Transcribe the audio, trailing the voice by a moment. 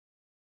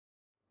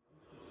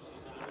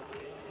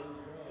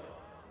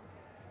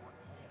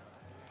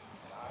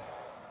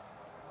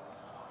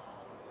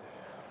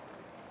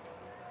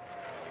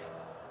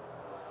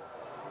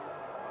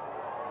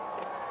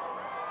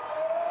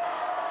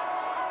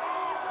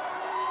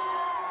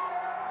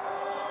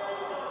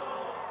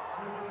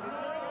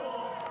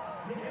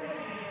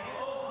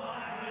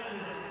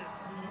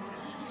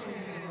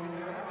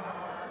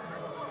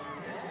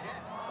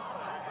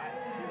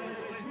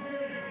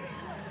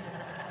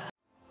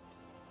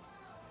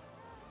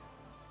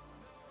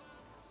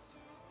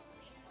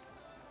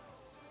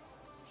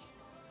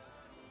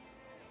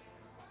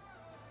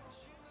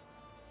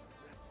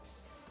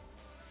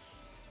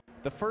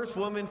the first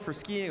woman for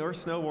skiing or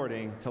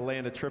snowboarding to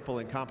land a triple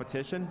in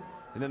competition,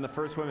 and then the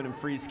first woman in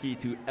free ski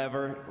to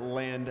ever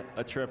land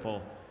a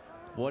triple.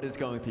 What is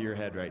going through your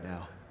head right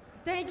now?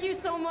 Thank you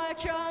so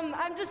much.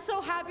 I'm just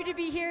so happy to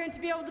be here and to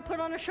be able to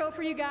put on a show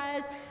for you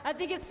guys. I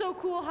think it's so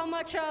cool how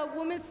much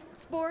women's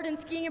sport and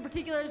skiing in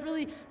particular has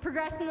really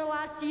progressed in the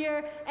last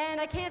year. And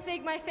I can't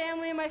thank my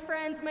family and my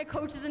friends, my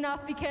coaches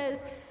enough,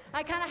 because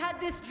I kind of had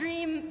this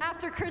dream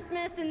after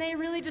Christmas and they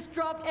really just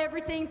dropped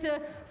everything to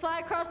fly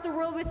across the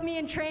world with me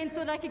and train so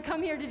that I could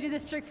come here to do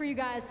this trick for you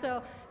guys.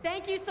 So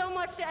thank you so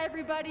much to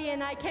everybody,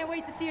 and I can't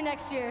wait to see you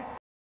next year.